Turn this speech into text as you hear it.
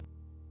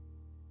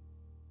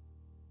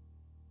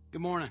Good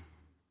morning.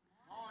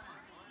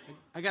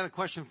 I got a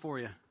question for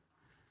you.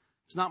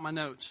 It's not my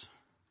notes.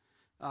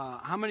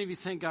 How many of you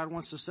think God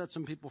wants to set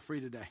some people free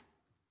today?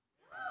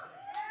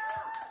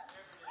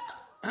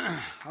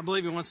 I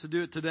believe He wants to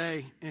do it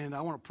today, and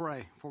I want to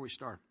pray before we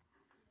start.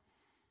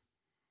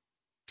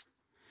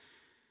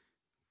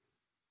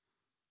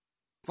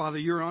 Father,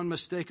 you're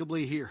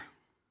unmistakably here.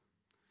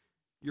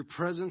 Your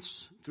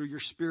presence through your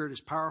Spirit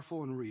is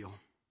powerful and real.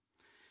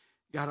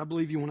 God, I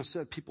believe you want to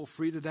set people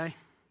free today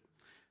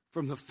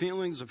from the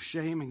feelings of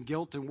shame and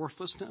guilt and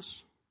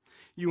worthlessness.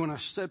 You want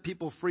to set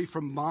people free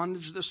from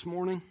bondage this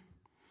morning.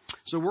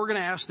 So we're going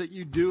to ask that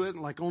you do it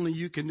like only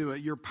you can do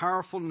it. Your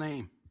powerful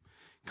name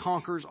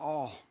conquers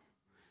all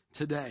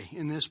today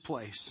in this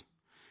place.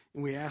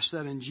 And we ask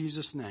that in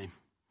Jesus' name.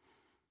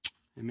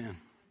 Amen.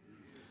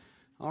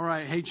 All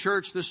right. Hey,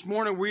 church, this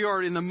morning we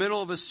are in the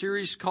middle of a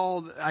series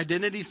called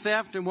Identity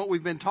Theft. And what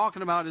we've been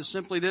talking about is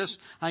simply this.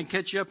 I can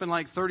catch you up in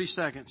like 30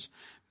 seconds.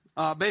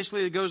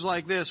 Basically, it goes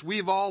like this.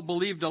 We've all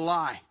believed a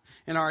lie,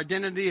 and our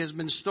identity has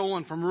been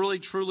stolen from really,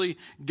 truly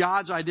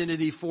God's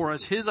identity for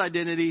us. His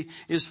identity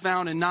is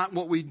found in not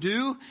what we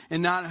do,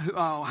 and not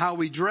how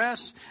we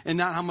dress, and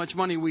not how much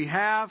money we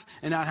have,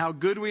 and not how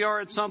good we are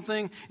at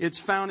something. It's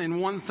found in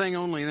one thing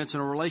only, and it's in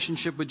a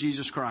relationship with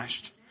Jesus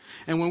Christ.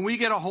 And when we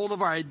get a hold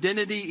of our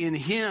identity in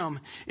Him,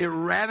 it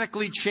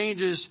radically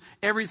changes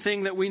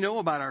everything that we know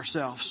about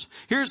ourselves.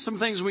 Here's some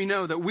things we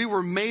know: that we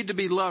were made to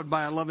be loved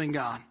by a loving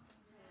God.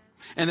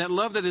 And that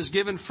love that is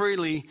given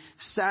freely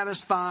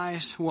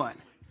satisfies what?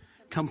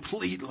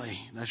 Completely.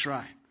 That's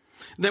right.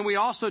 Then we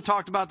also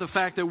talked about the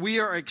fact that we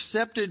are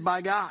accepted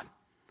by God.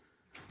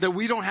 That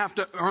we don't have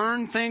to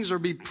earn things or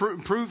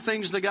prove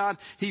things to God.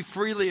 He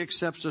freely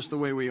accepts us the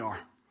way we are.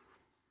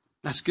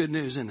 That's good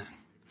news, isn't it?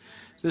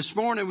 This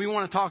morning we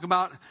want to talk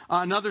about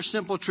another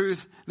simple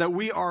truth, that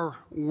we are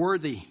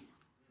worthy.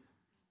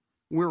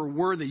 We're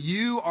worthy.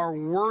 You are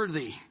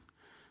worthy.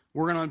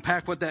 We're going to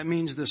unpack what that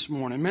means this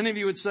morning. Many of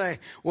you would say,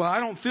 well,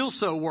 I don't feel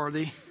so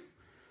worthy.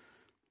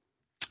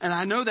 And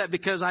I know that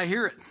because I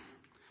hear it.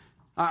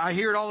 I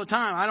hear it all the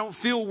time. I don't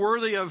feel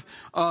worthy of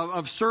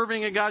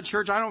serving at God's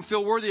church. I don't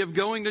feel worthy of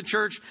going to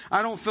church.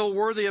 I don't feel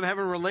worthy of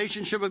having a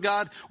relationship with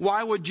God.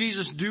 Why would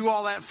Jesus do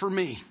all that for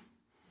me?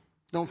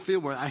 Don't feel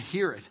worthy. I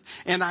hear it.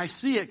 And I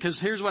see it, because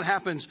here's what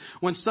happens.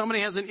 When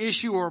somebody has an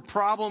issue or a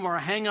problem or a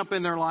hang up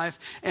in their life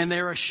and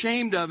they're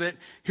ashamed of it,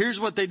 here's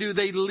what they do.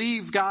 They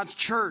leave God's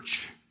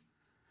church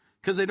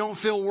because they don't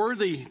feel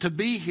worthy to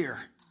be here.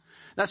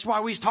 That's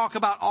why we talk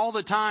about all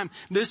the time,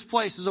 this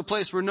place is a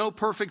place where no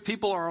perfect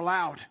people are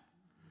allowed.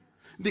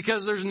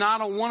 Because there's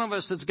not a one of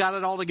us that's got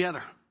it all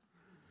together.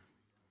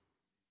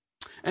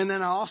 And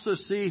then I also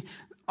see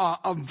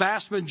a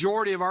vast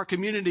majority of our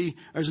community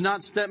is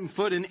not stepping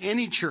foot in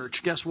any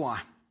church. Guess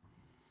why?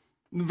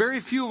 Very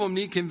few of them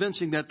need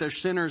convincing that they're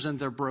sinners and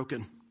they're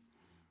broken.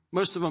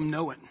 Most of them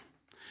know it.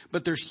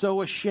 But they're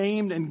so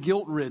ashamed and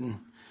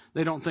guilt-ridden,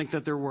 they don't think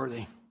that they're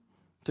worthy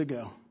to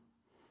go.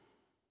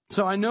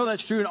 So I know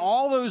that's true. And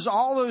all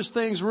those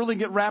things really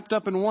get wrapped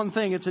up in one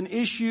thing. It's an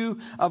issue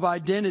of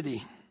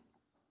identity.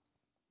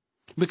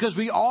 Because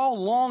we all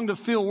long to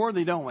feel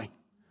worthy, don't we?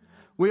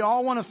 We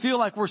all want to feel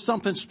like we're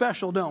something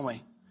special, don't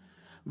we?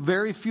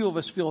 Very few of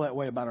us feel that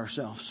way about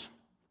ourselves.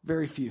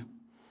 Very few.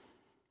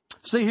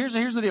 See, here's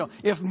the deal.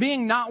 If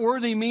being not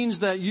worthy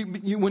means that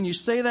you when you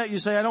say that, you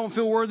say, I don't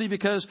feel worthy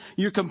because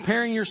you're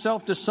comparing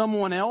yourself to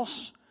someone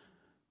else,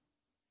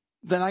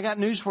 then I got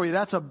news for you.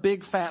 That's a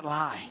big fat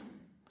lie.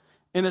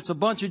 And it's a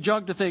bunch of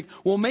junk to think,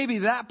 well, maybe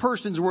that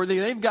person's worthy.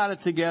 They've got it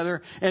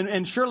together.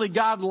 And surely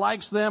God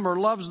likes them or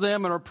loves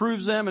them and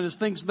approves them and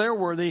thinks they're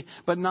worthy,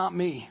 but not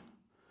me.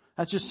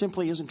 That just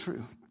simply isn't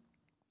true.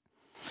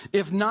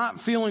 If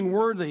not feeling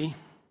worthy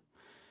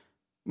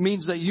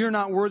means that you're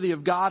not worthy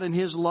of God and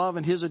His love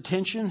and His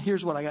attention,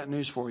 here's what I got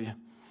news for you.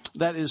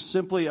 That is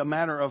simply a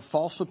matter of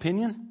false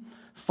opinion,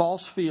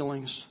 false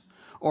feelings,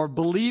 or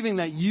believing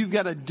that you've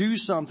got to do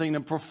something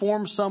and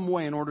perform some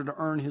way in order to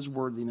earn His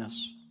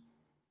worthiness.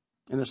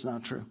 And that's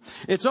not true.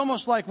 It's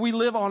almost like we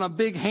live on a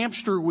big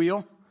hamster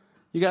wheel.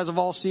 You guys have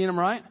all seen them,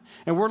 right?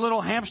 And we're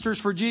little hamsters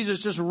for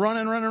Jesus, just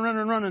running,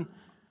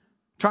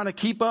 trying to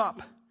keep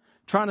up,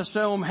 trying to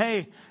show Him,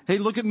 hey,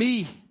 look at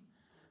me.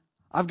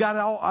 I've got it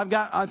all.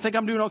 I think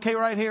I'm doing okay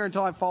right here,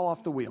 until I fall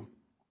off the wheel.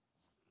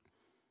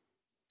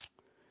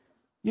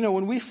 You know,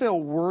 when we feel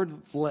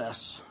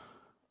worthless,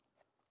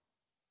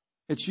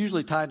 it's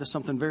usually tied to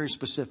something very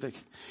specific.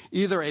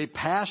 Either a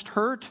past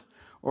hurt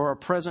or a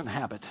present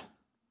habit.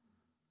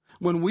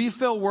 When we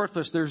feel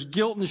worthless, there's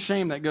guilt and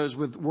shame that goes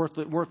with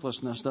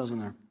worthlessness, doesn't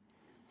there?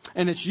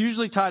 And it's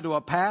usually tied to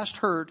a past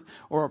hurt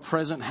or a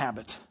present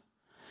habit.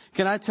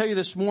 Can I tell you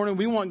this morning,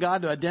 we want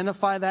God to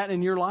identify that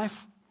in your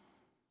life.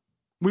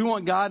 We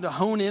want God to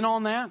hone in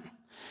on that.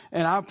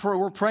 And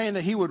we're praying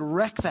that He would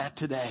wreck that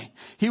today.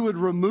 He would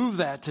remove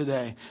that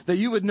today. That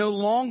you would no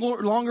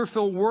longer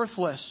feel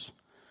worthless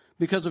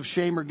because of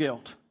shame or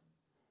guilt.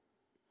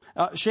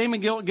 Shame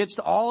and guilt gets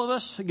to all of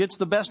us. It gets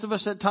the best of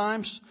us at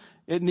times.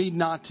 It need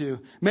not to.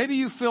 Maybe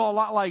you feel a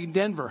lot like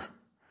Denver.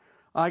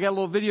 I got a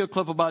little video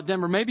clip about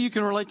Denver. Maybe you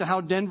can relate to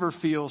how Denver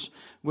feels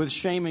with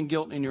shame and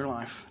guilt in your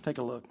life. Take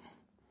a look.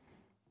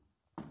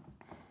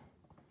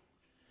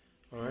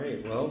 All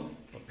right, well,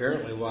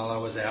 apparently while I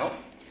was out,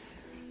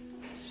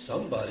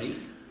 somebody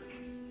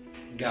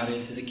got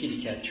into the kitty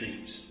cat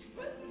treats.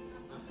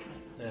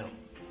 Now,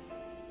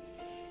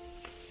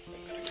 I'm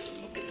going to go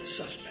look at the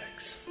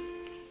suspects.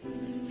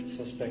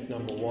 Suspect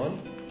number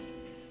 1.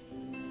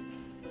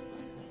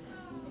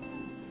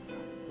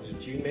 Was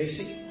it you,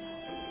 Macy?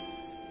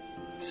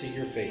 See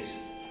your face.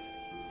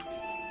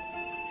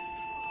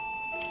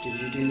 Did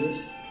you do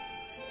this?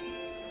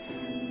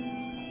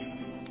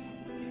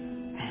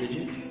 Did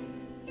you?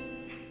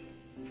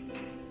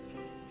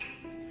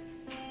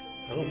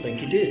 I don't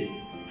think you did.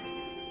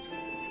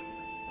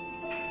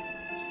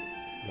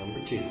 Number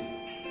 2.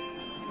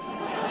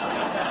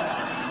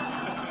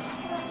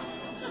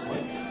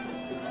 What?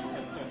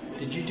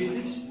 Did you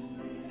do this?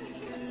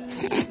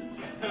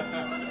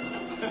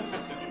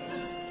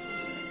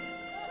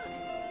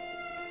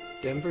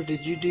 Denver,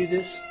 did you do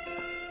this?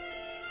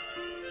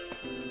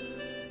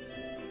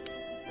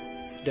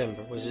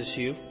 Denver, was this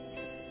you?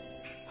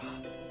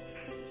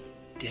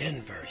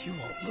 Denver, you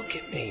won't look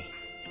at me.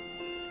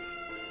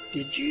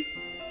 Did you?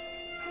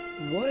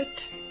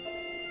 What?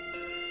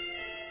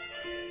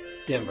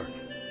 Denver,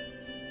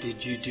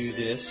 did you do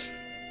this?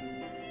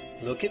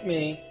 Look at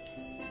me.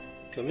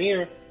 Come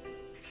here.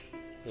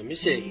 Let me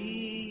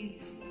see.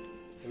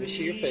 Let me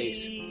see your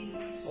face.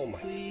 Oh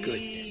my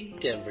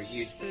goodness, Denver,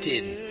 you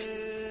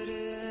didn't.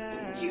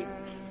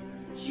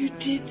 You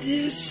did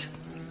this?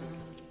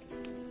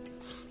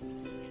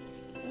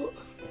 What?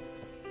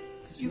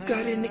 You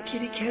got into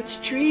kitty cat's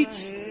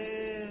treats?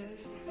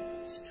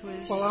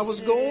 While I was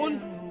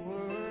gone?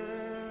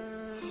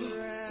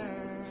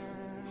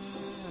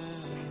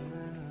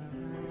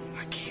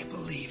 I can't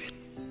believe it.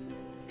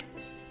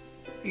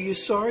 Are you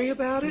sorry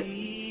about it?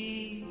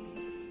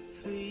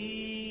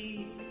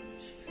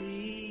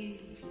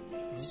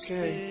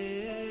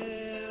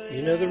 Okay.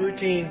 You know the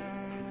routine.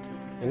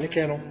 In the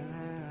kennel.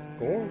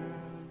 Go on.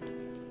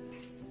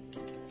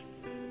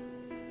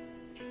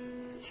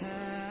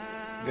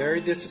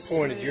 Very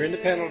disappointed. You're in the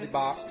penalty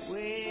box. You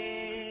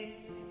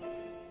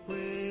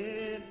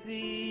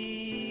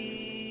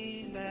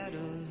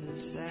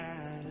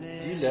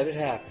let it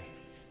happen.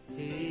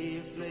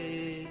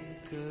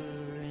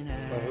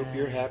 I hope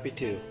you're happy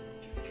too.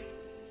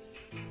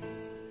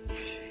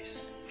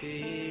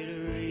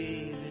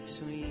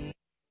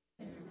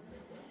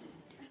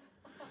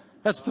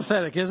 That's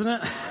pathetic, isn't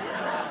it?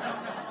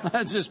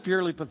 That's just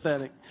purely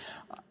pathetic.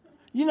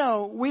 You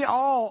know, we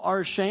all are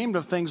ashamed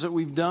of things that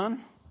we've done.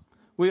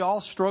 We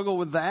all struggle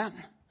with that.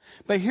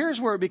 But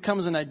here's where it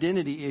becomes an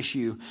identity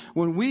issue.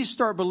 When we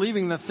start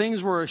believing the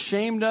things we're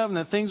ashamed of and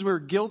the things we're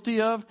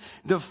guilty of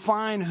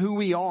define who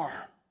we are.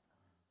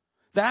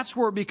 That's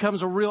where it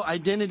becomes a real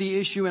identity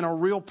issue and a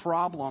real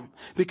problem.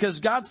 Because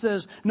God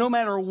says, no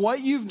matter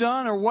what you've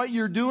done or what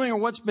you're doing or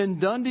what's been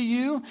done to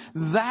you,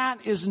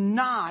 that is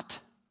not,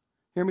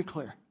 hear me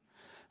clear,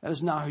 that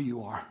is not who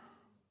you are.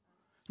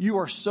 You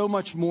are so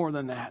much more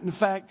than that. In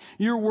fact,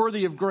 you're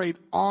worthy of great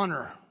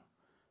honor.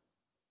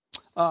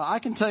 I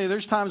can tell you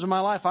there's times in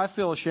my life I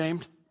feel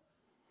ashamed.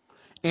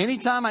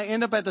 Anytime I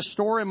end up at the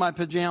store in my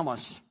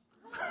pajamas.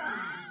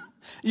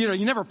 You know,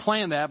 you never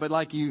plan that, but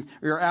like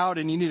you're out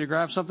and you need to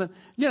grab something.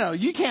 You know,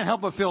 you can't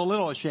help but feel a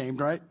little ashamed,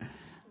 right?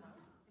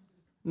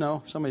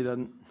 No, somebody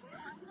doesn't.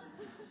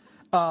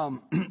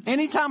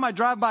 Anytime I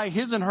drive by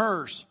his and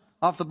hers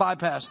off the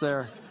bypass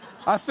there,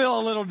 I feel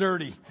a little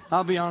dirty.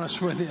 I'll be honest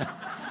with you.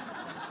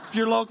 If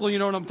you're local, you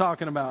know what I'm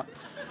talking about.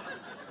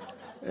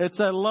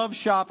 It's a love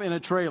shop in a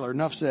trailer.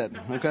 Enough said,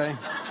 okay?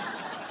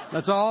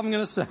 That's all I'm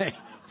going to say.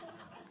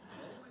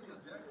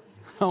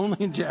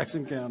 Only in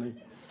Jackson County.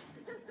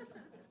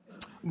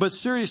 But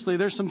seriously,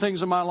 there's some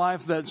things in my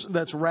life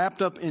that's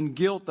wrapped up in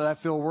guilt that I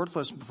feel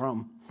worthless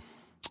from.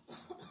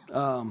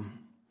 I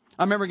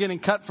remember getting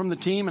cut from the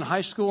team in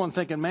high school and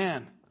thinking,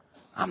 man,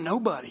 I'm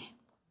nobody.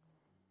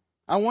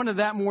 I wanted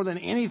that more than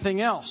anything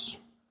else.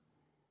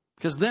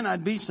 Because then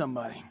I'd be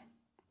somebody.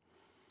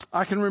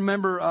 I can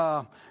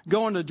remember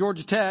going to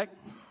Georgia Tech.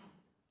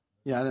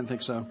 Yeah, I didn't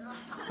think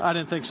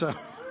so.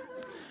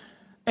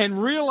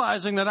 And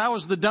realizing that I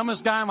was the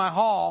dumbest guy in my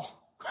hall.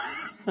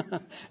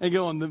 And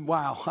going,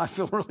 wow, I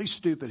feel really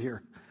stupid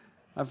here.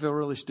 I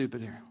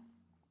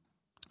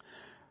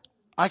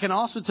can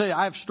also tell you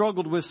I've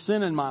struggled with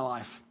sin in my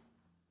life.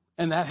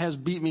 And that has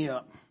beat me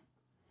up.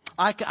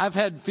 I've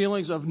had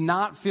feelings of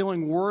not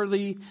feeling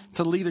worthy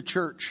to lead a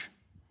church.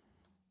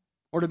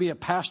 Or to be a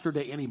pastor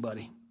to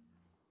anybody.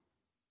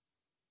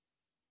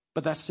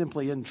 But that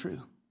simply isn't true.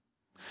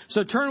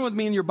 So turn with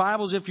me in your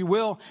Bibles, if you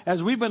will.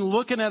 As we've been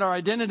looking at our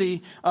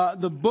identity,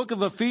 the book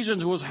of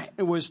Ephesians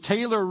was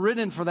tailor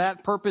written for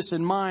that purpose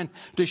in mind,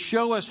 to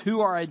show us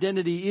who our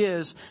identity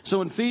is.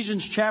 So in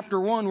Ephesians chapter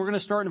 1, we're going to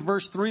start in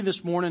verse 3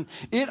 this morning.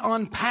 It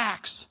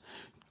unpacks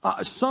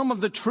some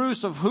of the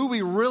truths of who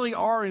we really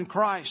are in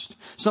Christ.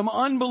 Some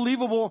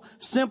unbelievable,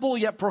 simple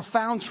yet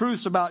profound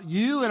truths about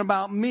you and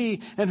about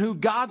me and who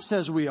God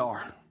says we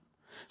are.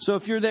 So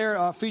if you're there,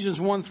 Ephesians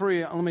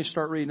 1:3, let me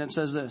start reading. It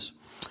says this.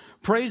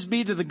 Praise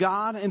be to the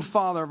God and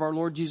Father of our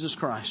Lord Jesus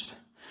Christ,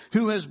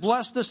 who has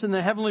blessed us in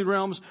the heavenly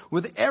realms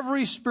with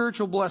every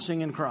spiritual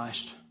blessing in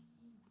Christ.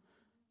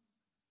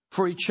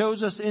 For he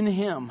chose us in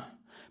him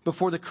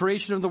before the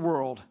creation of the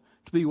world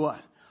to be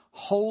what?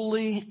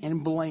 Holy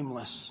and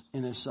blameless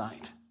in his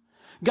sight.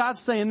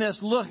 God's saying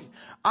this, look,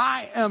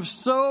 I am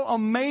so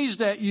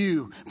amazed at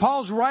you.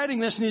 Paul's writing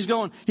this and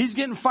he's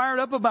getting fired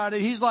up about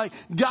it. He's like,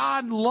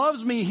 God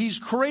loves me. He's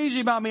crazy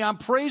about me. I'm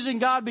praising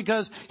God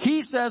because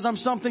he says I'm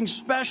something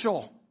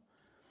special.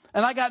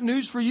 And I got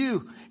news for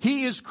you.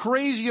 He is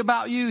crazy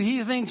about you.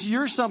 He thinks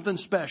you're something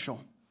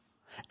special.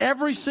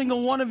 Every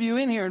single one of you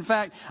in here. In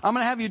fact, I'm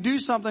going to have you do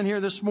something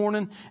here this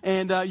morning,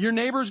 and your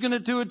neighbor's going to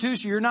do it too,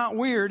 so you're not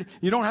weird.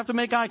 You don't have to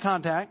make eye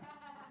contact.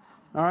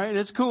 All right,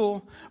 it's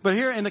cool. But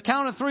here, in the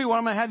count of 3, what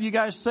I'm going to have you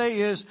guys say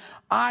is,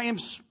 I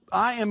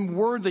am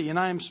worthy and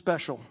I am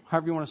special.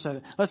 However you want to say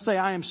that. Let's say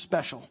I am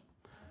special.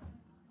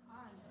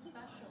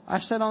 I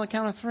said on the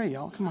count of 3,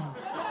 y'all. Come on.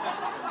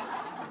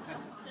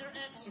 They're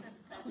extra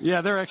special.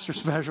 Yeah, they're extra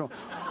special.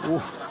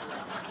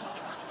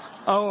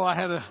 Oh, I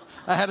had a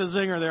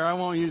zinger there. I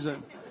won't use it.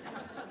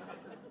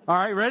 All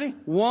right, ready?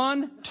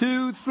 1,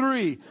 2,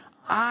 3.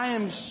 I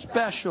am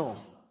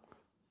special.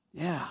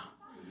 Yeah.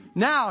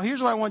 Now,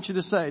 here's what I want you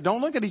to say.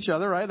 Don't look at each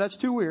other, right? That's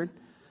too weird.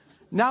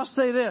 Now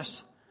say this.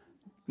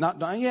 Not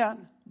done yet.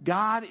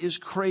 God is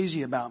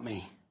crazy about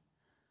me.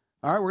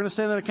 All right, we're going to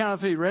say that on the count of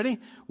 3. Ready?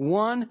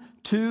 1,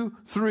 2,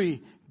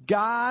 3.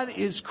 God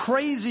is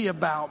crazy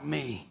about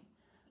me.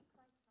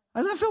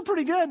 Doesn't that feel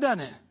pretty good, doesn't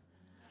it?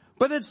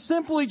 But it's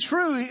simply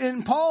true.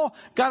 And Paul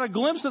got a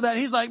glimpse of that.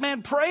 He's like,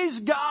 man, praise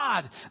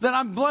God that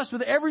I'm blessed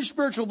with every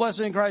spiritual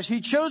blessing in Christ.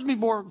 He chose me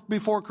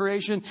before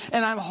creation,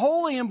 and I'm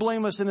holy and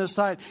blameless in his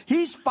sight.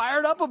 He's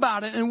fired up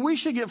about it, and we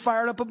should get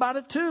fired up about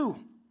it too.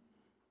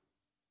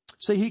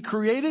 So he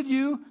created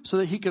you so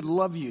that he could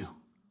love you.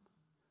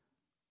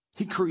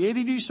 He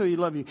created you so he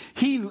loved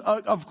you.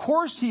 Of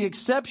course, he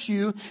accepts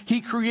you.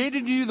 He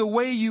created you the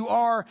way you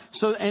are,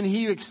 and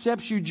he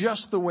accepts you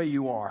just the way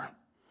you are.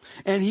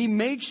 And he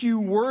makes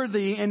you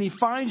worthy, and he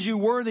finds you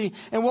worthy.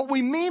 And what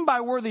we mean by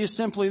worthy is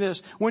simply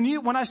this.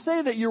 When I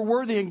say that you're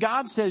worthy and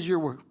God says you're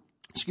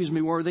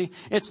worthy,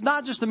 it's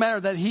not just a matter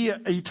that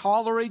he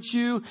tolerates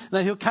you,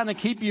 that he'll kind of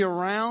keep you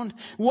around.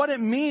 What it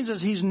means is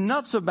he's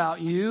nuts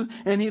about you,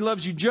 and he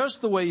loves you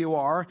just the way you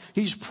are.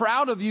 He's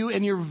proud of you,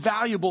 and you're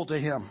valuable to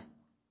him.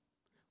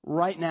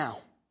 Right now.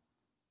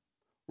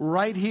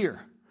 Right here.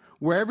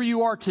 Wherever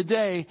you are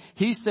today,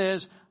 he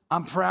says,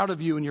 I'm proud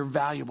of you, and you're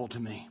valuable to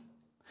me.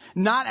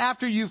 Not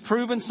after you've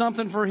proven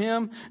something for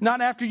him.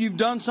 Not after you've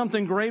done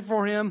something great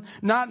for him.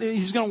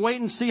 He's going to wait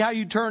and see how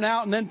you turn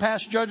out and then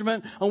pass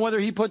judgment on whether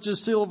he puts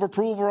his seal of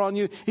approval on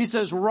you. He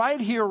says, right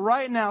here,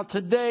 right now,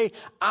 today,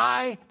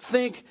 I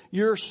think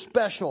you're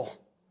special.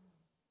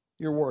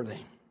 You're worthy.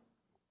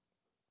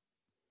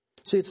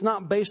 See, it's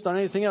not based on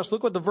anything else.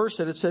 Look what the verse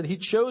said. It said, he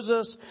chose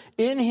us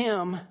in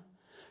him.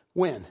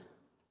 When?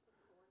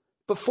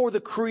 Before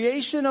the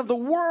creation of the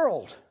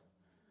world.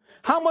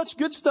 How much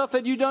good stuff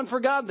had you done for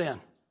God then?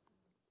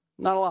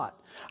 Not a lot.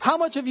 How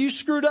much have you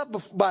screwed up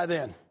by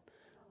then?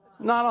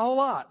 Not a whole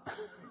lot.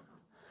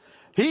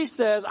 He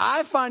says,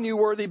 I find you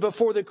worthy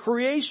before the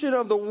creation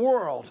of the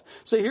world.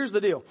 So here's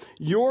the deal.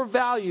 Your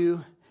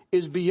value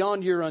is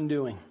beyond your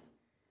undoing.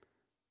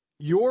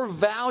 Your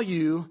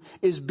value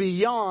is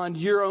beyond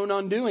your own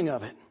undoing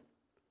of it.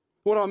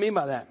 What do I mean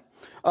by that?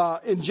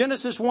 In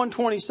Genesis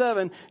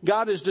 1:27,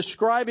 God is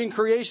describing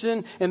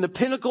creation, and the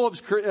pinnacle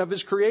of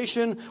his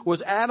creation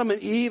was Adam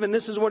and Eve, and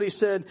this is what he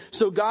said.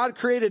 So God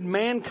created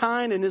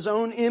mankind in his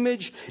own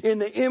image. In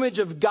the image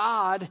of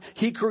God,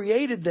 he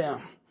created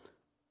them.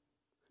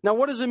 Now,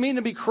 what does it mean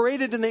to be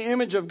created in the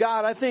image of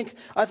God? I think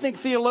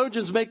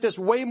theologians make this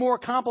way more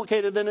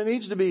complicated than it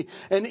needs to be.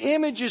 An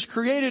image is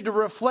created to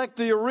reflect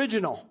the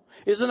original.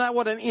 Isn't that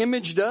what an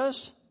image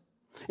does?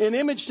 An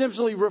image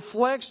simply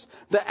reflects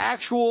the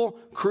actual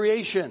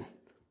creation.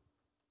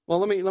 Well,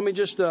 let me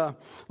just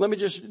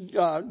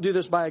do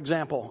this by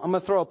example. I'm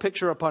going to throw a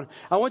picture up on.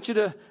 I want you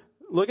to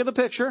look at the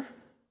picture.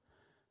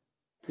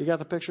 You got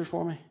the pictures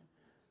for me?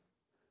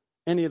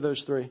 Any of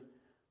those 3?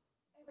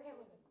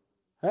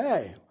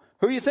 Hey,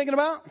 who are you thinking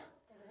about?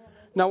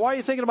 Now, why are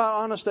you thinking about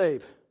Honest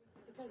Abe?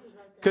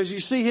 Because you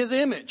see his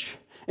image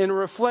and it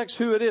reflects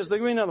who it is.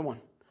 Give me another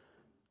one.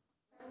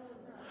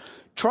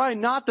 Try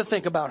not to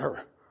think about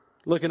her.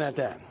 Looking at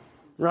that,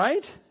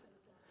 right?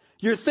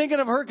 You're thinking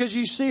of her because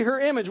you see her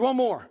image. One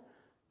more.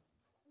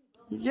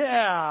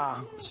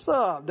 Yeah. What's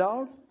up,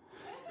 dog?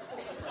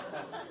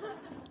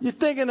 You're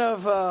thinking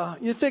of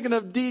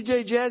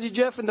DJ Jazzy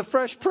Jeff and the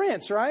Fresh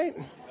Prince, right?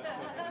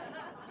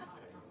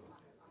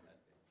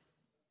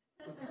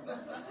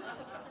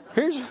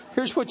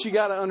 Here's what you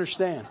got to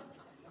understand.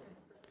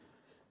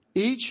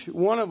 Each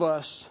one of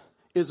us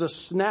is a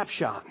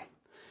snapshot,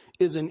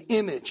 is an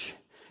image,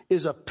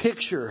 is a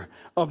picture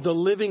of the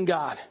living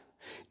God.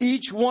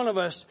 Each one of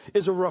us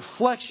is a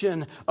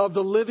reflection of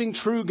the living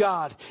true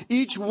God.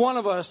 Each one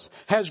of us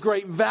has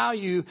great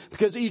value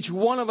because each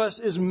one of us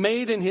is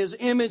made in His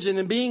image,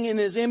 and being in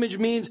His image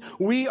means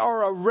we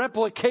are a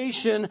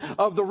replication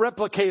of the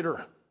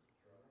replicator.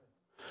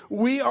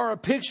 We are a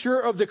picture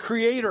of the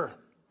Creator.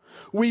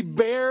 We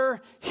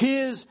bear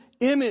His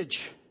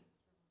image.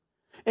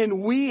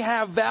 And we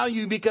have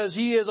value because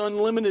He has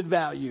unlimited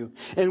value.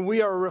 And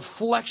we are a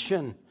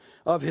reflection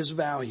of His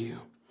value.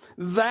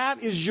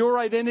 That is your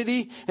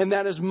identity, and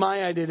that is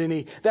my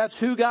identity. That's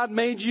who God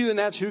made you, and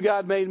that's who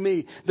God made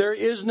me. There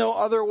is no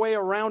other way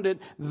around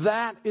it.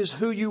 That is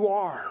who you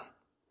are,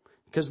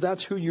 because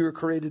that's who you were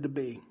created to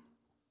be.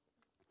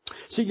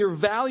 See, your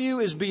value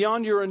is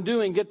beyond your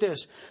undoing. Get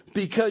this,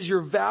 because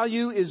your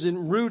value is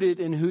rooted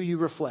in who you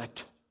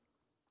reflect.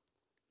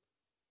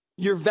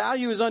 Your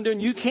value is undone.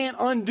 You can't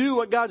undo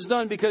what God's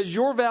done because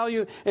your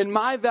value and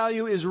my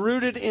value is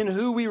rooted in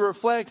who we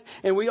reflect,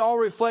 and we all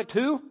reflect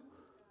who?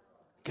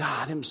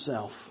 God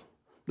Himself,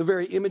 the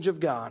very image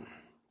of God.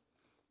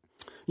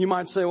 You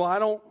might say,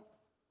 well,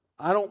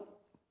 I don't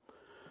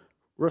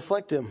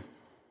reflect Him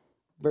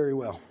very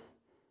well.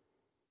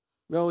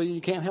 Well, you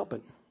can't help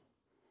it.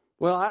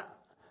 Well,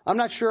 I'm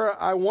not sure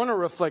I want to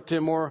reflect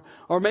Him, or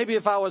maybe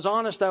if I was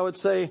honest, I would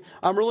say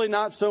I'm really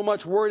not so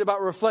much worried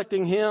about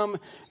reflecting Him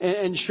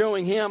and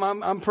showing Him.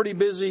 I'm pretty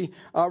busy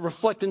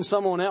reflecting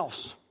someone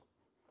else,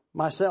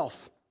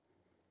 myself,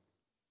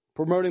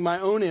 promoting my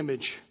own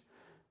image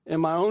and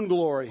my own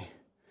glory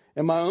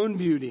and my own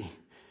beauty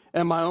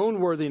and my own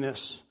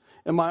worthiness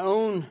and my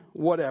own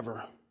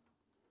whatever.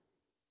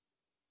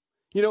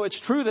 You know, it's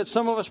true that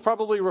some of us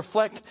probably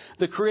reflect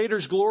the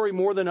Creator's glory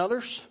more than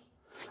others.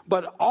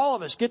 But all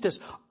of us, get this,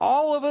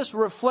 all of us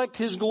reflect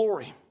His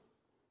glory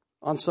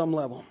on some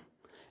level.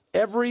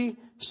 Every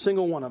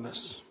single one of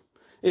us.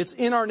 It's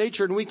in our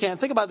nature and we can't.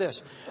 Think about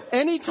this.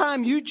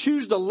 Anytime you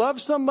choose to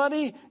love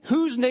somebody,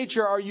 whose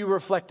nature are you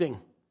reflecting?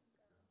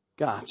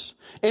 God's.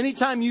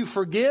 Anytime you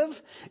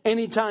forgive,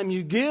 anytime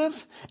you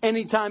give,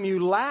 anytime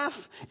you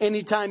laugh,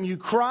 anytime you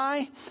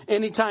cry,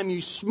 anytime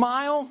you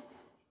smile,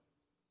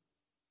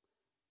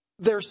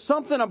 there's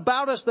something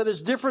about us that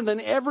is different than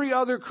every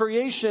other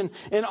creation,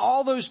 and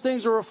all those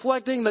things are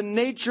reflecting the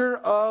nature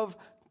of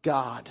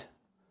God.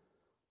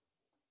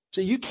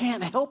 So you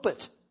can't help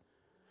it.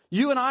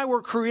 You and I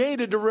were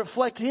created to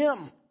reflect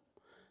Him.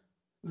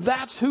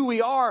 That's who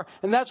we are,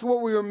 and that's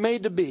what we were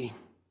made to be.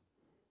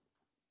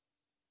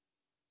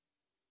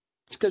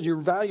 It's because your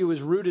value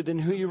is rooted in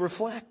who you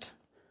reflect.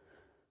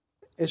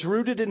 It's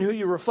rooted in who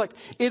you reflect.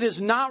 It is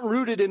not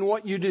rooted in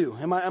what you do.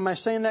 Am I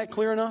saying that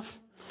clear enough?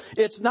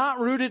 It's not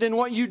rooted in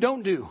what you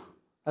don't do.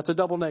 That's a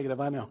double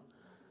negative, I know.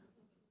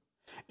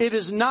 It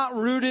is not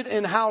rooted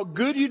in how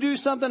good you do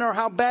something or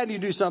how bad you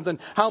do something,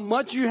 how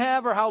much you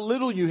have or how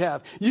little you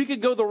have. You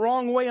could go the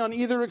wrong way on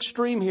either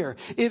extreme here.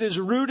 It is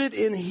rooted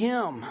in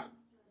Him.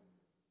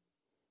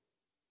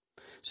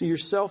 So your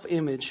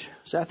self-image.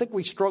 So I think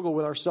we struggle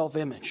with our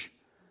self-image.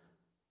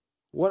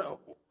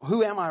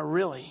 Who am I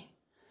really?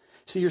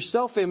 So your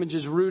self-image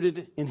is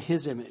rooted in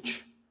His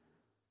image.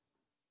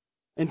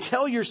 And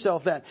tell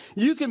yourself that.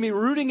 You can be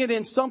rooting it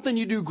in something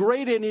you do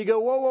great in, and you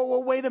go, whoa,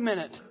 wait a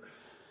minute.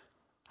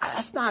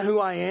 That's not who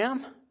I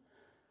am.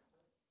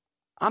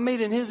 I'm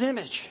made in His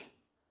image.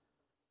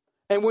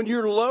 And when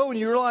you're low and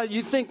you realize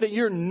you think that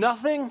you're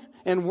nothing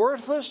and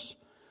worthless,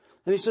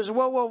 and He says,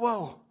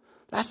 whoa,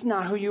 that's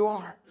not who you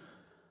are.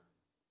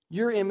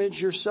 Your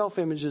image, your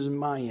self-image is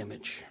my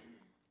image.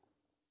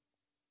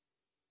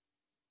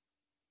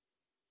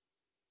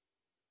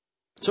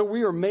 So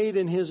we are made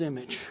in His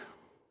image.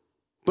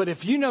 But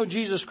if you know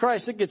Jesus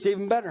Christ, it gets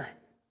even better.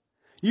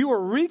 You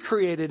are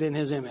recreated in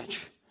His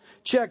image.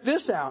 Check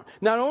this out.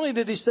 Not only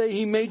did He say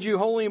He made you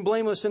holy and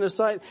blameless in His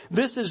sight,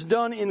 this is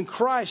done in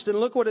Christ. And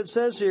look what it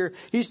says here.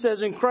 He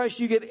says in Christ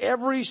you get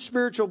every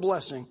spiritual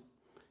blessing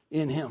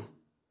in Him.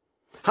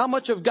 How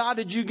much of God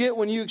did you get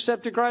when you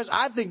accepted Christ?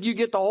 I think you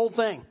get the whole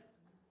thing.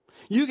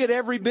 You get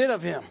every bit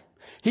of Him.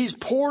 He's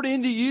poured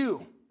into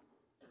you.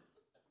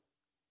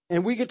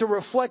 And we get to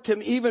reflect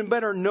Him even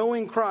better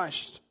knowing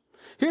Christ.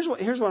 Here's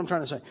what I'm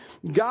trying to say.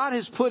 God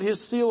has put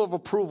His seal of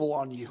approval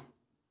on you.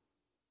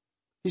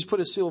 He's put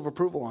His seal of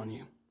approval on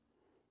you.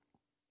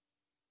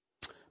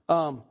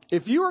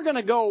 If you were going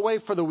to go away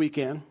for the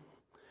weekend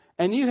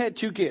and you had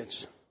 2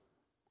 kids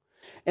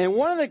and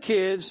one of the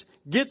kids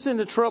gets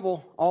into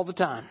trouble all the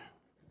time,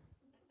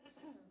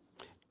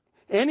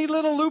 any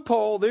little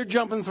loophole, they're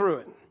jumping through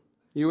it.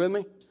 You with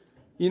me?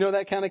 You know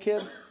that kind of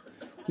kid?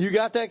 You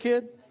got that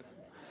kid?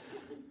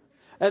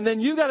 And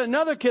then you got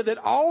another kid that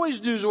always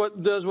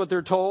does what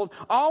they're told,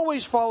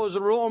 always follows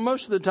the rule, or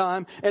most of the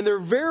time, and they're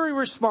very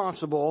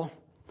responsible.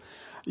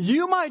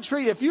 You might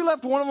treat, if you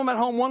left one of them at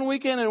home one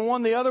weekend and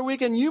one the other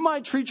weekend, you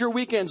might treat your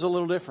weekends a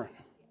little different.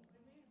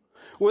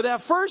 With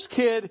that first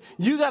kid,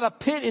 you got a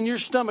pit in your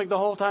stomach the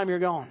whole time you're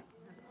gone.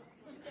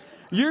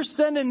 You're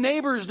sending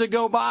neighbors to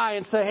go by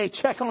and say, hey,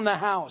 check on the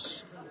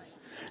house.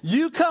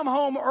 You come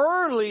home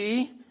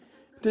early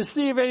to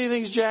see if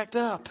anything's jacked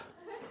up.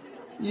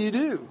 You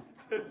do.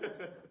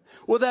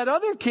 With that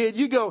other kid,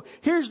 you go,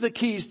 here's the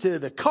keys to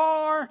the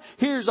car.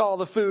 Here's all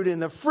the food in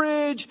the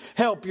fridge.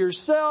 Help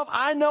yourself.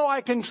 I know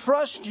I can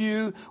trust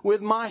you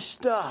with my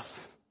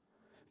stuff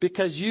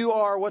because you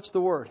are, what's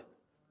the word?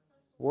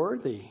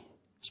 Worthy,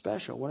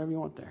 special, whatever you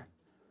want there.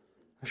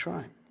 That's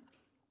right.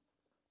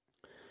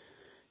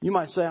 You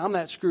might say, I'm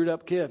that screwed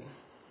up kid.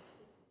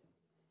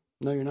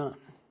 No, you're not.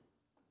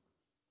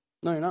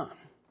 No, you're not.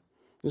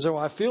 You say,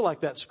 well, I feel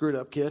like that screwed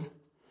up kid.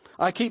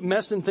 I keep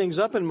messing things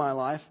up in my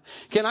life.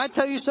 Can I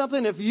tell you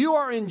something? If you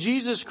are in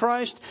Jesus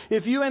Christ,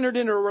 if you entered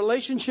into a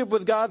relationship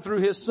with God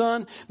through His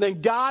Son,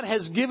 then God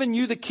has given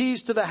you the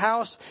keys to the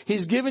house.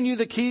 He's given you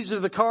the keys to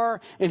the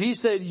car. And He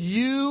said,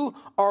 you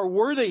are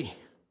worthy.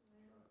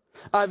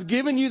 I've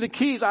given you the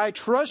keys. I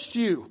trust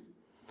you.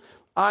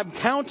 I'm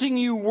counting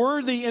you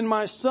worthy in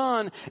my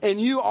Son, and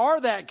you are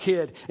that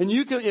kid. And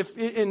you can,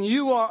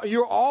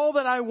 you're all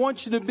that I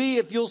want you to be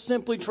if you'll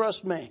simply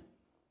trust me.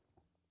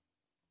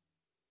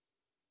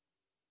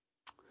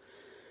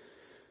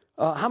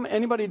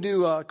 Anybody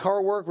do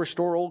car work,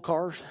 restore old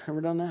cars?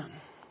 Ever done that?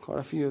 Quite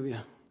a few of you.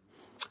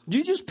 Do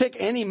you just pick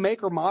any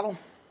make or model?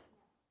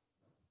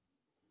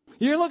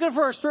 You're looking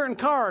for a certain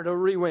car to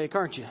remake,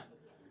 aren't you?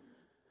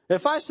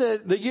 If I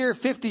said the year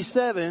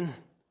 57,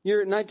 year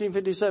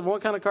 1957,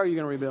 what kind of car are you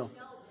going to rebuild?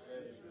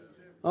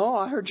 Oh,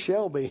 I heard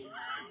Shelby.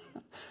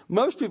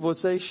 Most people would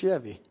say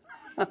Chevy.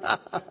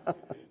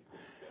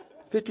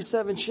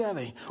 57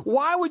 Chevy.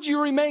 Why would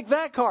you remake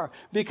that car?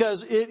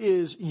 Because it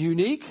is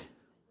unique.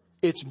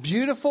 It's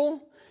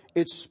beautiful.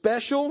 It's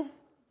special.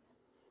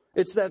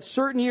 It's that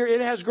certain year. It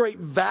has great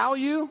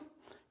value.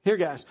 Here,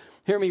 guys,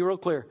 hear me real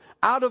clear.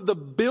 Out of the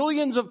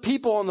billions of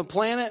people on the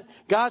planet,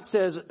 God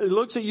says,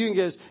 looks at you and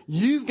goes,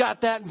 you've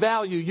got that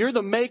value. You're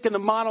the make and the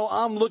model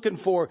I'm looking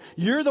for.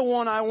 You're the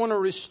one I want to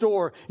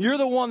restore. You're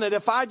the one that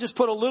if I just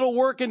put a little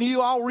work into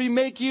you, I'll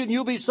remake you and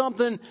you'll be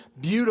something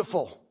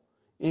beautiful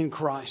in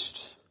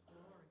Christ.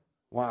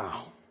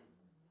 Wow.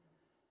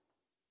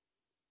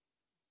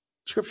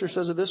 Scripture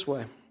says it this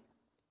way.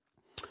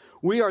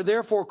 We are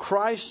therefore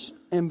Christ's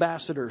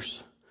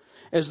ambassadors,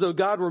 as though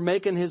God were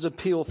making His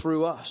appeal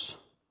through us.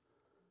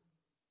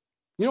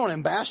 You know what an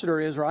ambassador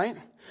is, right?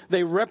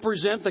 They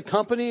represent the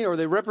company, or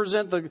they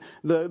represent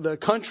the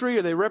country,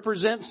 or they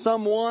represent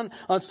someone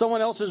on someone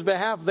else's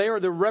behalf. They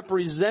are the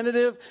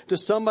representative to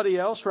somebody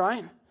else,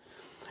 right?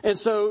 And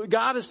so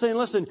God is saying,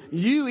 listen,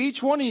 you,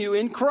 each one of you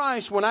in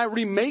Christ, when I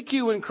remake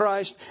you in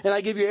Christ and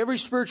I give you every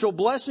spiritual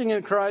blessing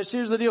in Christ,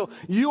 here's the deal.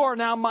 You are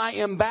now my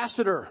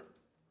ambassador.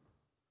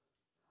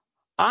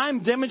 I'm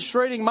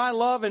demonstrating my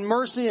love and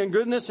mercy and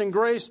goodness and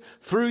grace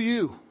through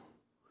you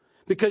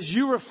because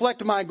you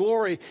reflect my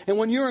glory. And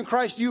when you're in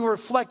Christ, you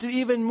reflect it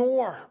even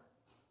more.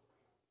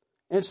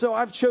 And so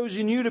I've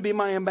chosen you to be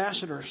my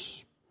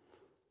ambassadors.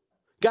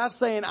 God's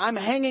saying, I'm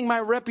hanging my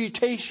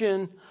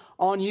reputation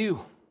on you.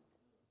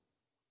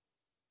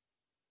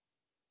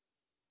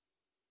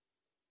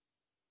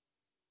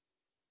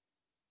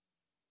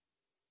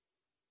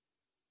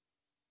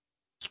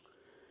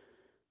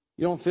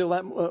 You don't feel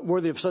that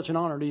worthy of such an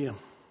honor, do you?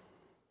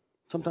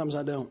 Sometimes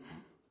I don't.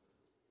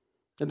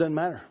 It doesn't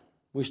matter.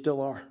 We still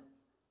are.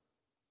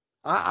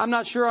 I'm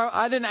not sure.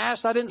 I didn't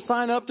ask. I didn't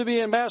sign up to be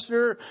an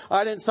ambassador.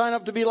 I didn't sign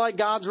up to be like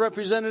God's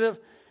representative.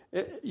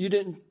 You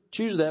didn't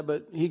choose that,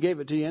 but He gave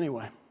it to you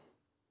anyway.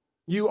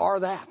 You are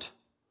that.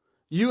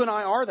 You and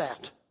I are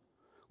that.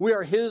 We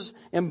are His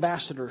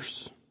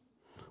ambassadors.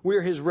 We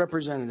are His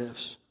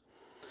representatives.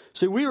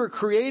 See, we were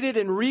created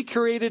and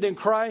recreated in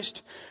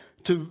Christ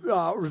to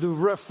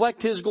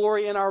reflect His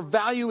glory, and our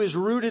value is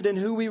rooted in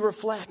who we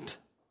reflect.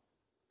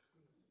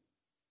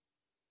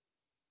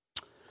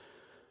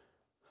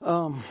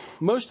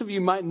 Most of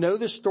you might know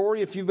this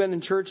story if you've been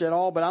in church at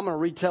all, but I'm going to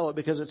retell it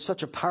because it's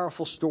such a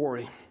powerful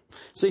story.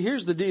 See,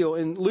 here's the deal.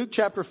 In Luke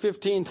chapter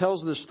 15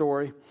 tells this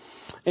story,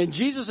 and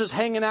Jesus is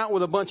hanging out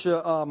with a bunch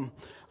of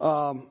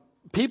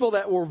people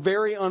that were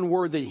very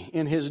unworthy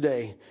in His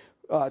day.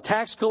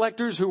 Tax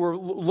collectors who were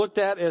looked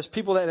at as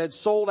people that had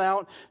sold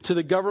out to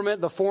the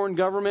government, the foreign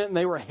government, and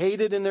they were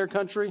hated in their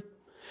country.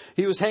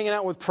 He was hanging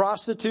out with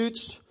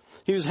prostitutes.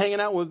 He was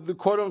hanging out with the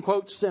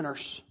quote-unquote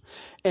sinners.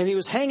 And he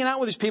was hanging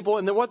out with these people,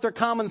 and then what their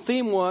common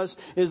theme was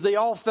is they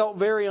all felt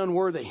very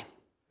unworthy.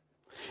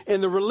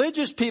 And the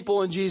religious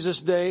people in Jesus'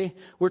 day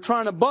were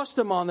trying to bust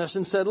him on this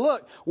and said,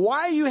 look,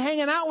 why are you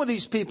hanging out with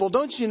these people?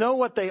 Don't you know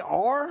what they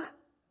are?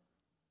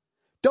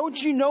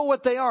 Don't you know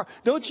what they are?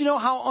 Don't you know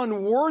how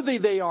unworthy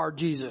they are,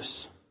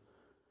 Jesus?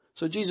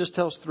 So Jesus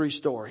tells 3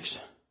 stories.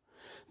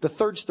 The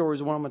third story is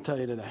the one I'm going to tell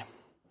you today.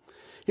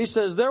 He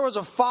says, there was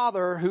a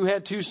father who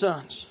had 2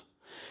 sons.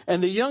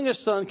 And the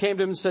youngest son came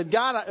to him and said,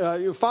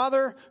 God, your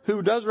father,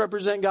 who does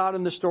represent God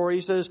in the story,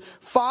 he says,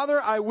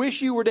 Father, I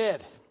wish you were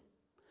dead.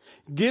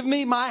 Give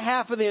me my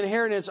half of the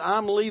inheritance.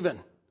 I'm leaving.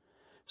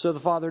 So the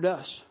father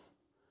does.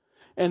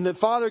 And the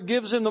father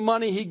gives him the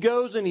money. He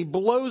goes and he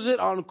blows it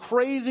on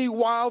crazy,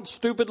 wild,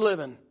 stupid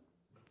living.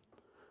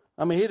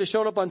 I mean, he'd have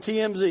showed up on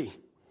TMZ.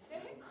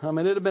 I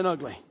mean, it'd have been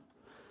ugly.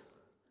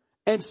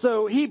 And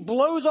so he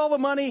blows all the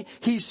money.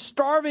 He's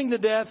starving to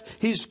death.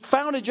 He's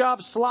found a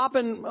job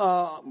slopping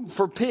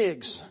for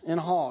pigs and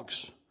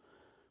hogs,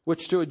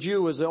 which to a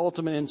Jew was the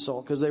ultimate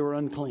insult because they were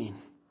unclean.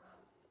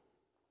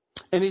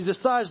 And he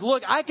decides,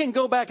 look, I can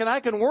go back and I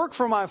can work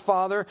for my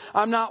father.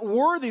 I'm not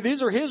worthy.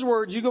 These are his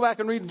words. You go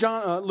back and read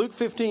Luke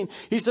 15.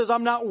 He says,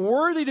 I'm not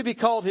worthy to be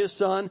called his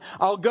son.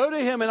 I'll go to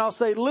him and I'll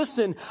say,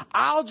 listen,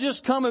 I'll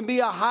just come and be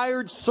a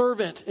hired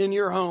servant in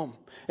your home.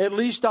 At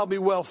least I'll be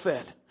well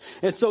fed.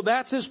 And so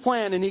that's his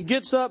plan. And he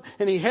gets up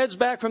and he heads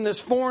back from this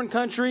foreign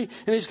country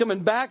and he's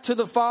coming back to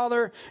the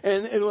father.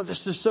 And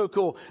this is so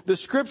cool. The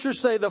scriptures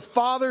say the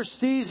father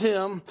sees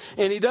him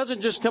and he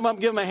doesn't just come up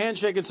and give him a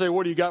handshake and say,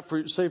 what do you got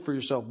to say for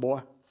yourself,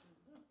 boy?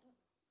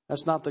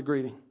 That's not the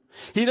greeting.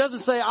 He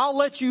doesn't say, I'll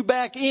let you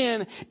back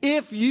in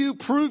if you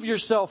prove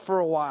yourself for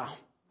a while.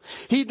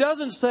 He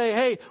doesn't say,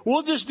 hey,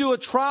 we'll just do a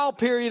trial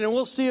period and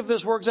we'll see if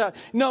this works out.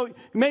 No,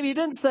 maybe he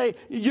didn't say,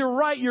 you're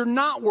right, you're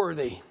not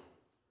worthy,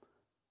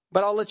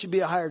 but I'll let you be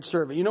a hired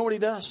servant. You know what he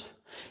does?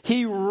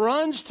 He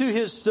runs to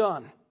his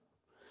son.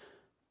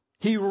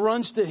 He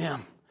runs to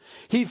him.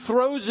 He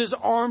throws his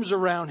arms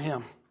around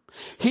him.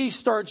 He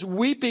starts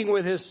weeping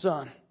with his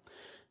son.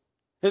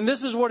 And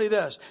this is what he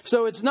does.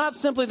 So it's not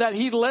simply that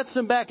he lets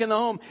him back in the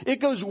home. It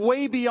goes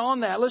way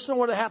beyond that. Listen to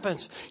what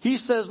happens. He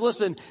says,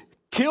 listen,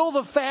 kill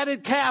the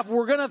fatted calf.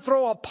 We're going to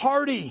throw a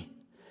party.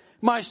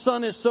 My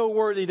son is so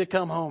worthy to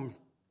come home.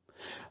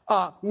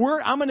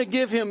 I'm going to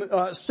give him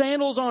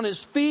sandals on his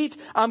feet.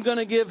 I'm going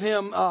to give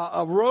him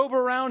a robe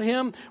around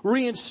him,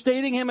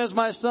 reinstating him as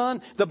my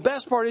son. The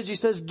best part is he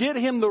says, get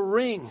him the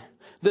ring,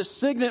 the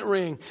signet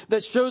ring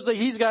that shows that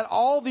he's got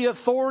all the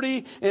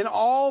authority and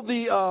all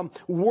the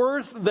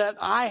worth that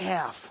I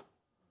have,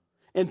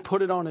 and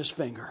put it on his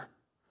finger.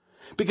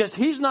 Because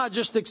he's not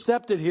just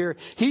accepted here,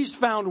 he's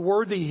found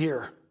worthy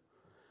here.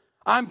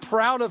 I'm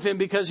proud of him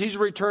because he's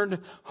returned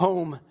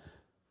home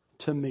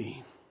to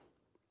me.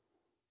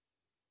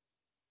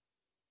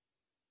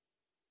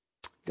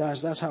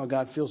 Guys, that's how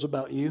God feels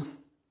about you.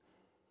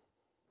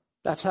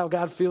 That's how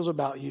God feels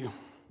about you.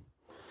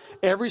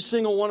 Every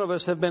single one of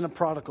us have been a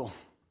prodigal.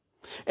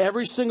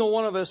 Every single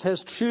one of us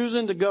has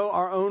chosen to go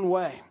our own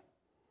way.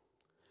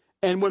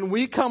 And when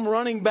we come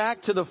running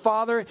back to the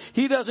Father,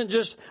 He doesn't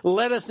just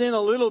let us in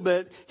a little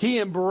bit. He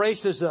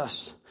embraces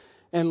us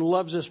and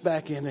loves us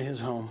back into His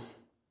home.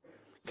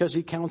 Because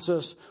He counts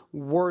us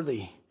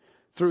worthy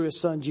through His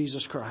Son,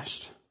 Jesus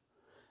Christ.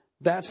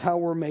 That's how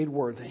we're made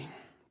worthy.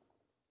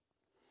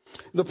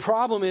 The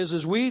problem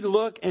is we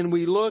look and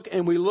we look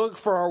and we look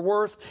for our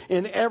worth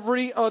in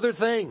every other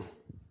thing.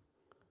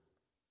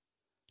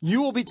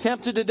 You will be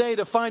tempted today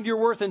to find your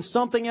worth in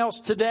something else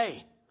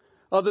today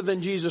other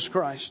than Jesus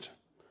Christ.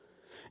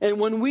 And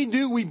when we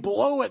do, we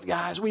blow it,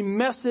 guys. We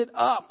mess it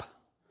up.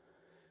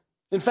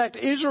 In fact,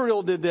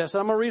 Israel did this.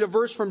 I'm going to read a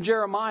verse from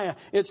Jeremiah.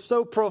 It's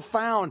so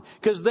profound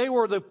because they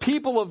were the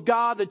people of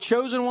God, the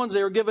chosen ones.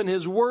 They were given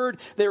His word.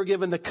 They were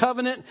given the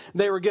covenant.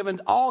 They were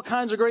given all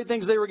kinds of great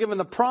things. They were given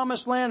the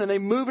promised land, and they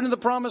moved into the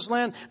promised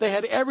land. They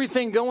had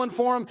everything going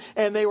for them,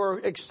 and they were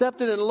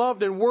accepted and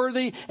loved and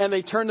worthy, and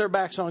they turned their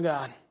backs on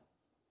God.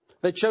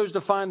 They chose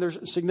to find their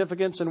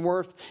significance and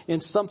worth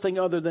in something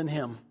other than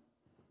Him.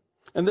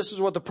 And this is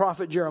what the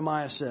prophet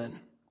Jeremiah said.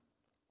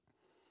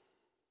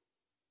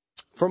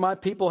 For my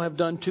people have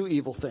done two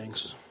evil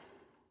things.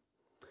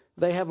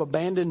 They have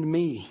abandoned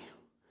me,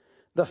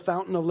 the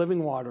fountain of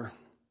living water,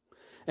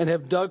 and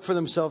have dug for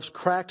themselves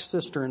cracked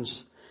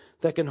cisterns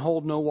that can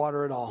hold no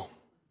water at all.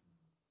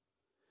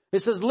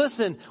 It says,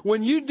 listen,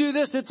 when you do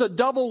this, it's a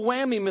double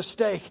whammy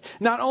mistake.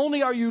 Not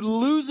only are you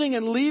losing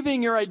and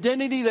leaving your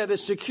identity that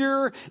is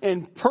secure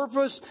and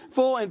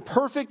purposeful and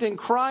perfect in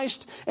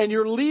Christ, and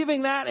you're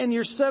leaving that and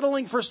you're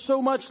settling for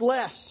so much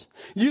less.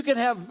 You can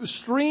have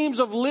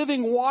streams of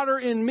living water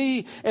in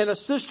me and a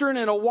cistern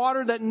and a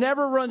water that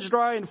never runs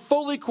dry and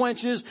fully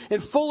quenches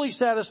and fully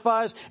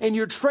satisfies, and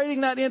you're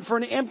trading that in for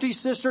an empty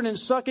cistern and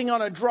sucking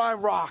on a dry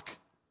rock.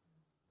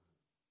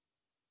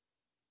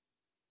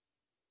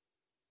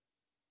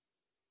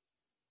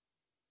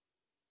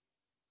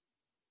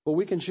 But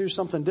we can choose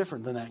something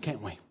different than that,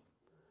 can't we?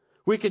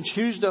 We can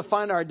choose to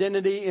find our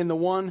identity in the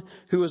one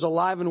who is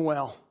alive and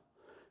well,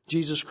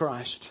 Jesus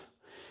Christ.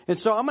 And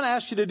so I'm going to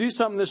ask you to do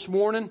something this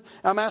morning.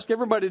 I'm asking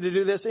everybody to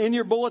do this. In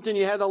your bulletin,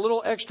 you had a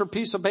little extra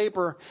piece of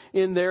paper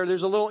in there.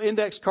 There's a little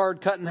index card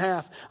cut in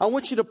half. I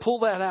want you to pull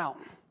that out.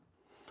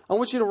 I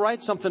want you to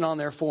write something on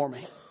there for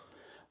me.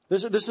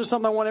 This is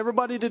something I want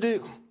everybody to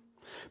do.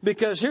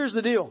 Because here's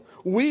the deal.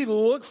 We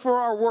look for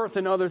our worth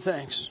in other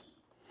things.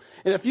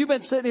 And if you've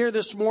been sitting here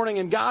this morning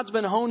and God's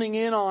been honing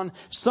in on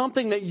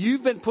something that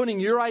you've been putting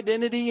your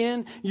identity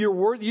in,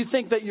 you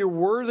think that you're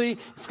worthy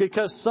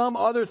because some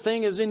other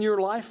thing is in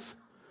your life,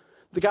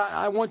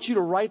 I want you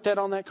to write that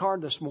on that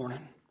card this morning.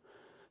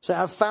 Say,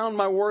 I've found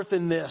my worth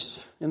in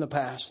this in the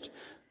past.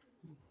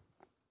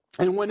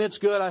 And when it's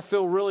good, I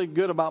feel really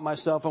good about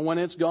myself. And when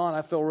it's gone,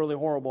 I feel really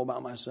horrible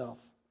about myself.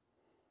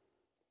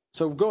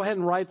 So go ahead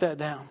and write that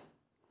down.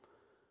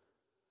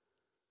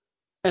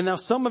 And now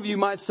some of you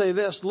might say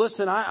this,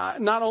 listen, I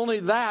not only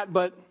that,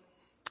 but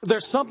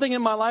there's something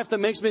in my life that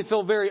makes me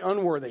feel very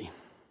unworthy.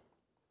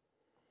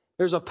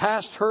 There's a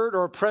past hurt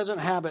or a present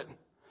habit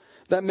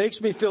that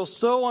makes me feel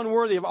so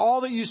unworthy of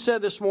all that you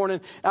said this morning.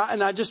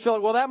 And I just feel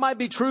like, well, that might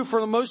be true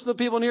for most of the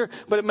people in here,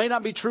 but it may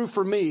not be true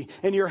for me.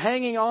 And you're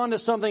hanging on to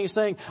something and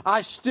saying,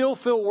 I still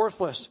feel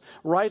worthless.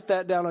 Write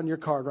that down on your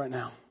card right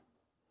now.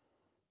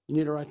 You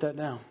need to write that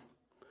down.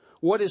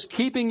 What is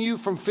keeping you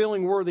from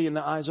feeling worthy in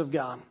the eyes of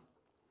God?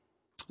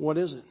 What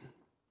is it?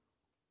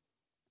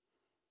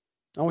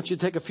 I want you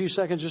to take a few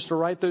seconds just to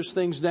write those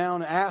things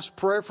down. Ask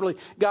prayerfully,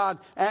 God,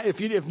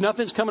 if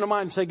nothing's coming to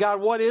mind, say,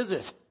 God, what is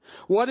it?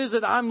 What is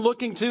it I'm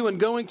looking to and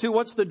going to?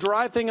 What's the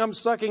dry thing I'm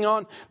sucking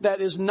on that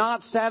is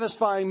not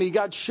satisfying me?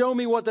 God, show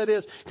me what that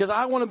is, because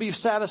I want to be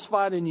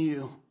satisfied in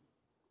you.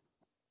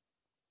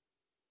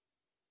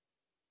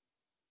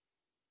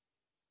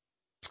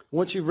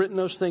 Once you've written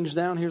those things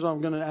down, here's what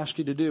I'm going to ask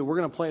you to do. We're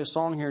going to play a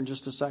song here in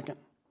just a second.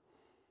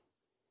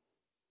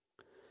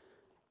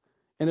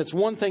 And it's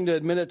one thing to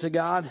admit it to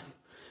God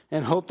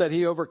and hope that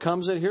He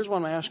overcomes it. Here's what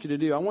I'm going to ask you to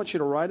do. I want you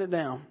to write it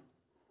down.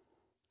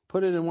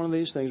 Put it in one of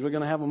these things. We're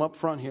going to have them up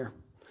front here.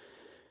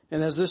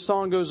 And as this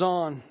song goes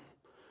on,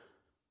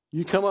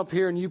 you come up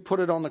here and you put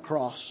it on the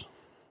cross.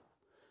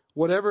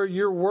 Whatever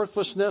your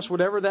worthlessness,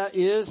 whatever that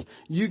is,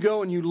 you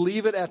go and you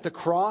leave it at the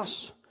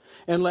cross.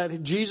 And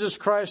let Jesus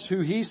Christ,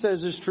 who He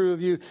says is true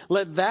of you,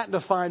 let that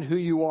define who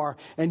you are.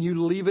 And you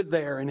leave it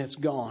there and it's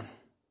gone.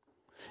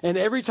 And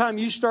every time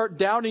you start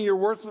doubting your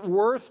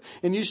worth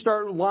and you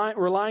start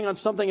relying on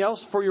something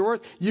else for your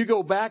worth, you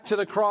go back to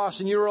the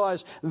cross and you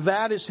realize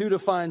that is who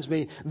defines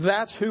me.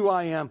 That's who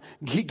I am.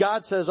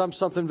 God says I'm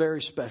something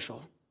very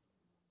special.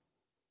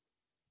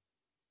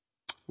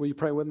 Will you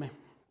pray with me?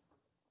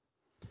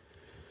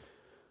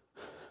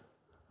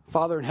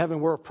 Father in heaven,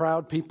 we're a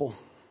proud people.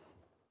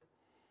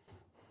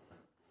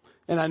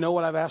 And I know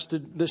what I've asked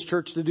this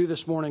church to do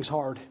this morning is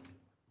hard.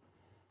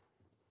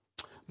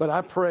 But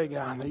I pray,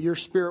 God, that your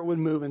Spirit would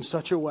move in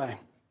such a way.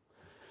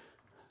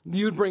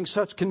 You'd bring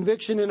such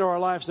conviction into our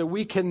lives that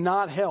we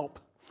cannot help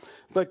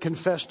but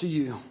confess to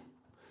you.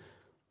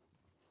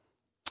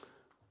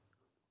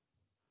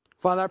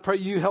 Father, I pray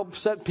you help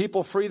set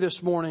people free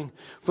this morning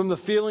from the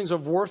feelings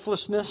of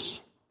worthlessness,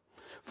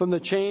 from the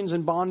chains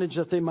and bondage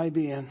that they might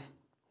be in.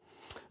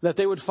 That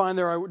they would find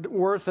their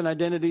worth and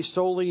identity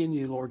solely in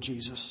you, Lord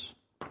Jesus.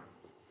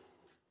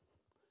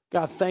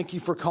 God, thank you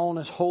for calling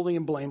us holy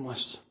and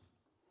blameless.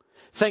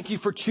 Thank you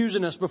for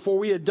choosing us before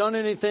we had done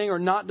anything or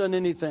not done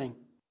anything.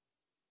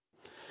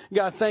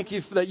 God, thank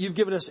you that you've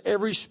given us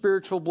every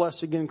spiritual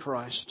blessing in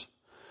Christ.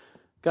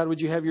 God, would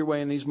you have your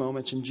way in these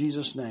moments? In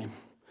Jesus' name,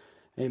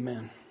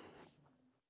 amen.